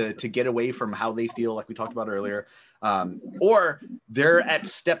to get away from how they feel, like we talked about earlier, or they're at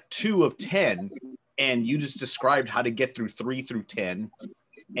step 2 of 10, and you just described how to get through 3 through 10,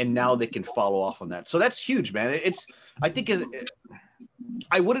 and now they can follow off on that. So that's huge, man.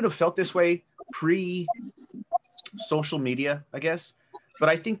 I wouldn't have felt this way pre social media, I guess. But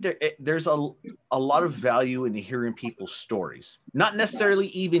I think there's a lot of value in hearing people's stories, not necessarily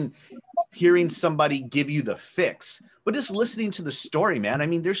even hearing somebody give you the fix, but just listening to the story, man. I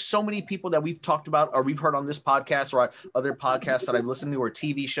mean, there's so many people that we've talked about or we've heard on this podcast or other podcasts that I've listened to or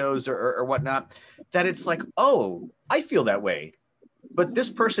TV shows or whatnot, that it's like, oh, I feel that way. But this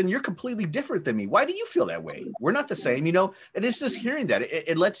person, you're completely different than me. Why do you feel that way? We're not the same, you know? And it's just hearing that.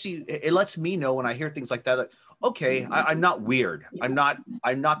 It lets me know when I hear things like that, okay, I'm not weird. I'm not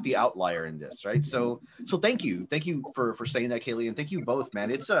the outlier in this, right? So thank you for saying that, Kaylee, and thank you both, man.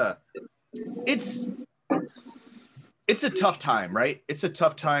 It's a tough time, right? It's a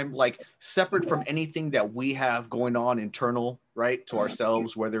tough time, like separate from anything that we have going on internal, right, to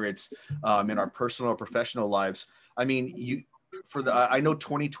ourselves, whether it's in our personal or professional lives. I mean, I know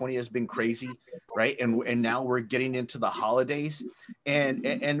 2020 has been crazy, right? And now we're getting into the holidays,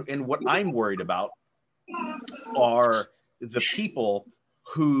 and what I'm worried about are the people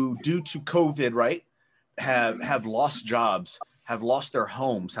who, due to COVID, right, have lost jobs, have lost their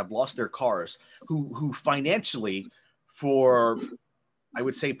homes, have lost their cars, who financially, for, I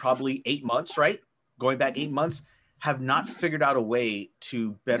would say, probably 8 months, right, going back 8 months, have not figured out a way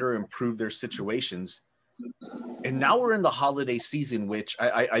to better improve their situations. And now we're in the holiday season, which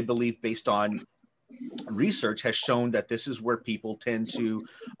I believe, based on research, has shown that this is where people tend to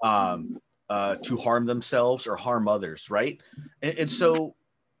harm themselves or harm others, right? And so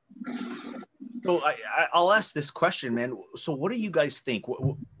I'll ask this question, man. So what do you guys think?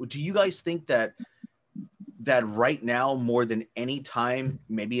 Do you guys think that right now, more than any time,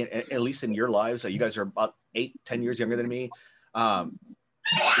 maybe at least in your lives, you guys are about 8-10 years younger than me,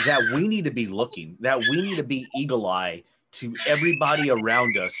 that we need to be looking, that we need to be eagle eye to everybody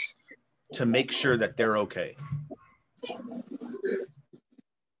around us to make sure that they're okay?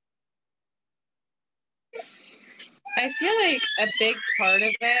 I feel like a big part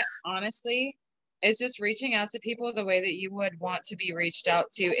of it, honestly, is just reaching out to people the way that you would want to be reached out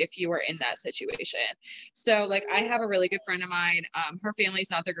to if you were in that situation. So, like, I have a really good friend of mine. Her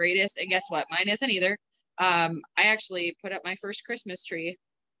family's not the greatest, and guess what? Mine isn't either. I actually put up my first Christmas tree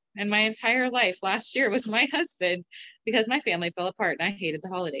in my entire life last year with my husband because my family fell apart and I hated the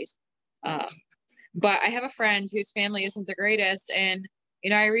holidays. But I have a friend whose family isn't the greatest, and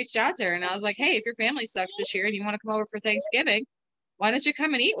I reached out to her and I was like, hey, if your family sucks this year and you want to come over for Thanksgiving, why don't you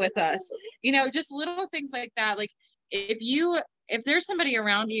come and eat with us? Just little things like that. Like, if there's somebody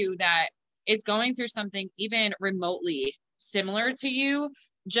around you that is going through something even remotely similar to you,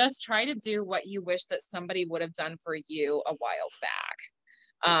 just try to do what you wish that somebody would have done for you a while back.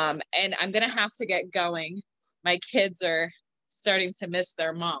 And I'm going to have to get going. My kids are starting to miss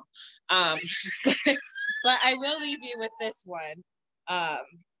their mom. But I will leave you with this one.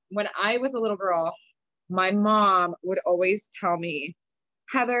 When I was a little girl, my mom would always tell me,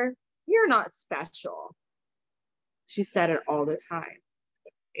 Heather, you're not special. She said it all the time.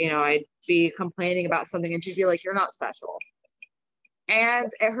 I'd be complaining about something and she'd be like, you're not special. And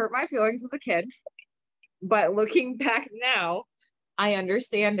it hurt my feelings as a kid. But looking back now, I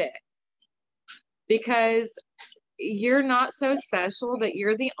understand it. Because you're not so special that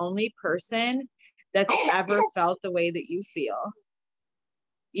you're the only person that's ever felt the way that you feel.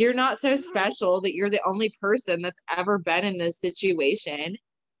 You're not so special that you're the only person that's ever been in this situation.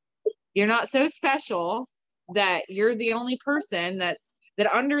 You're not so special that you're the only person that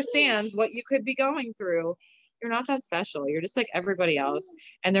understands what you could be going through. You're not that special. You're just like everybody else.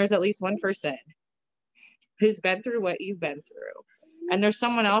 And there's at least one person who's been through what you've been through. And there's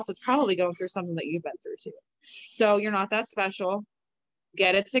someone else that's probably going through something that you've been through too. So you're not that special.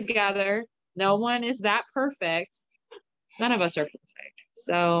 Get it together. No one is that perfect. None of us are perfect.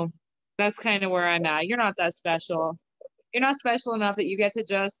 So that's kind of where I'm at. You're not that special. You're not special enough that you get to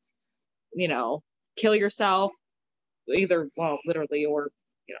just, you know, kill yourself, either, well, literally, or,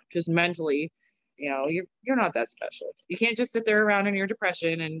 you know, just mentally. You know, you're not that special. You can't just sit there around in your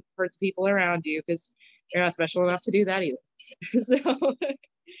depression and hurt the people around you, because you're not special enough to do that either. So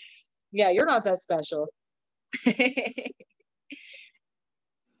yeah, you're not that special.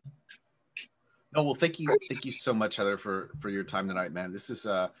 No, well, thank you so much, Heather, for your time tonight, man. This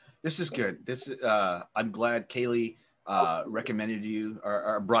is good. I'm glad Kaylee recommended you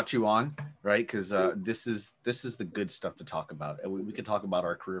or brought you on, right? Because this is the good stuff to talk about. And we could talk about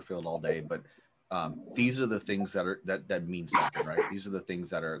our career field all day, but these are the things that mean something, right? These are the things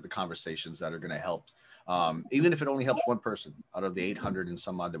that are the conversations that are going to help, even if it only helps one person out of the 800 and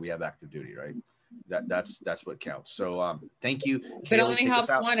some odd that we have active duty, right? That's what counts. So thank you, Kaylee. If it only helps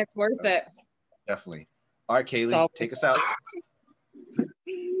one, it's worth it. Definitely. All right, Kaylee, take us out.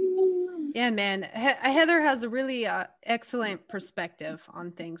 Yeah, man. Heather has a really excellent perspective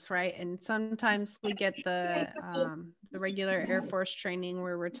on things, right? And sometimes we get the regular Air Force training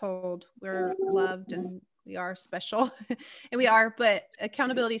where we're told we're loved and we are special, and we are, but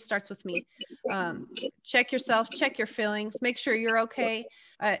accountability starts with me. Check yourself, check your feelings, make sure you're okay.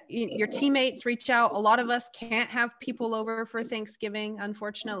 Your teammates reach out. A lot of us can't have people over for Thanksgiving,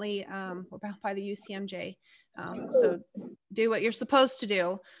 unfortunately. We're bound by the UCMJ. So do what you're supposed to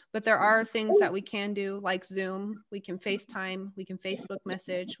do, but there are things that we can do, like Zoom. We can FaceTime, we can Facebook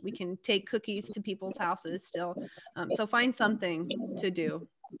message, we can take cookies to people's houses still. So find something to do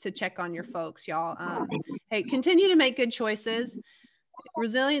to check on your folks, y'all. Hey, continue to make good choices.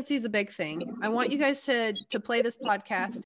 Resiliency is a big thing. I want you guys to play this podcast